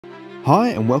Hi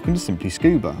and welcome to Simply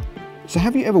Scuba. So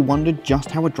have you ever wondered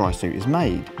just how a dry suit is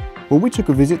made? Well, we took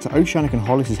a visit to Oceanic and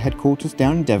Hollis' headquarters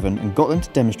down in Devon and got them to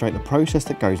demonstrate the process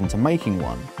that goes into making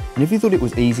one. And if you thought it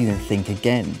was easy, then think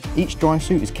again. Each dry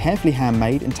suit is carefully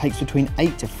handmade and takes between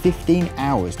 8 to 15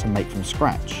 hours to make from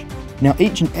scratch. Now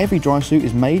each and every dry suit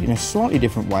is made in a slightly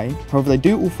different way, however they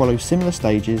do all follow similar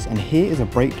stages, and here is a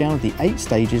breakdown of the 8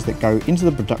 stages that go into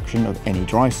the production of any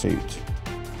dry suit.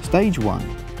 Stage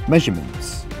 1.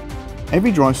 Measurements.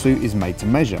 Every dry suit is made to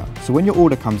measure, so when your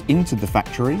order comes into the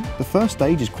factory, the first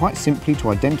stage is quite simply to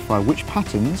identify which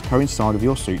patterns coincide with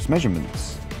your suit's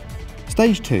measurements.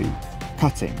 Stage 2.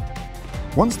 Cutting.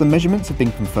 Once the measurements have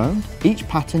been confirmed, each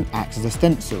pattern acts as a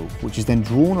stencil, which is then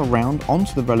drawn around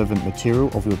onto the relevant material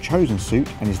of your chosen suit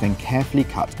and is then carefully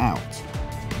cut out.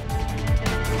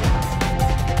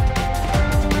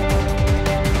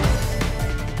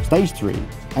 Stage 3.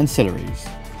 Ancillaries.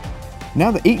 Now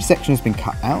that each section has been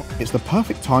cut out, it's the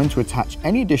perfect time to attach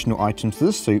any additional items to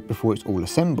the suit before it's all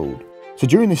assembled. So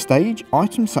during this stage,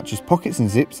 items such as pockets and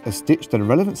zips are stitched to the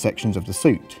relevant sections of the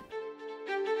suit.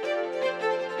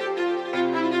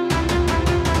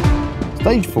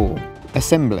 Stage 4.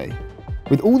 Assembly.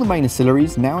 With all the main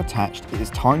ancillaries now attached, it is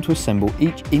time to assemble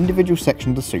each individual section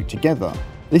of the suit together.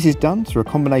 This is done through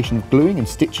a combination of gluing and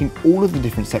stitching all of the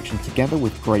different sections together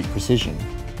with great precision.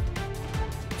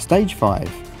 Stage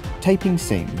 5. Taping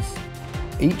seams.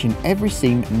 Each and every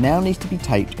seam now needs to be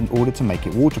taped in order to make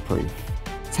it waterproof.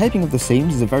 Taping of the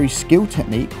seams is a very skilled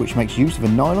technique which makes use of a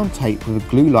nylon tape with a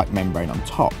glue-like membrane on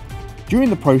top.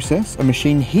 During the process, a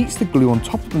machine heats the glue on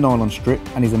top of the nylon strip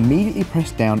and is immediately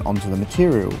pressed down onto the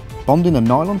material, bonding the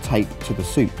nylon tape to the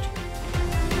suit.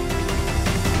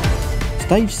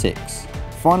 Stage 6.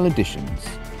 Final additions.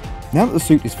 Now that the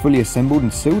suit is fully assembled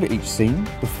and sealed at each seam,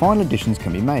 the final additions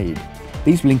can be made.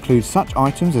 These will include such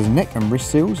items as neck and wrist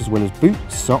seals, as well as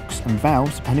boots, socks and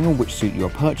valves depending on which suit you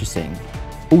are purchasing.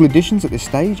 All additions at this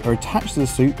stage are attached to the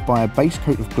suit by a base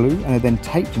coat of glue and are then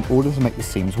taped in order to make the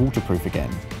seams waterproof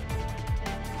again.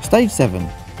 Stage 7.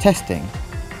 Testing.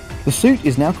 The suit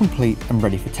is now complete and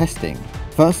ready for testing.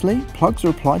 Firstly, plugs are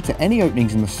applied to any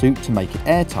openings in the suit to make it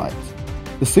airtight.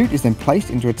 The suit is then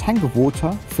placed into a tank of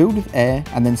water filled with air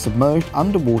and then submerged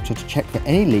underwater to check for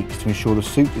any leaks to ensure the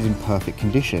suit is in perfect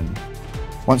condition.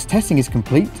 Once testing is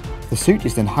complete, the suit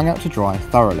is then hung out to dry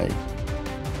thoroughly.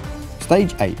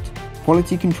 Stage 8.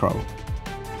 Quality control.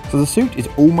 So the suit is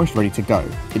almost ready to go,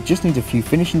 it just needs a few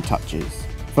finishing touches.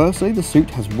 Firstly, the suit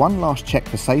has one last check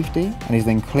for safety and is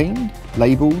then cleaned,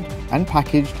 labelled and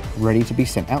packaged, ready to be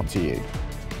sent out to you.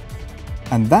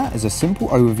 And that is a simple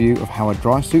overview of how a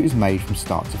dry suit is made from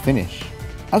start to finish.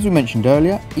 As we mentioned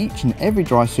earlier, each and every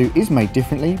dry suit is made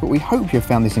differently, but we hope you have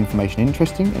found this information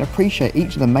interesting and appreciate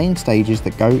each of the main stages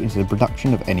that go into the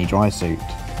production of any dry suit.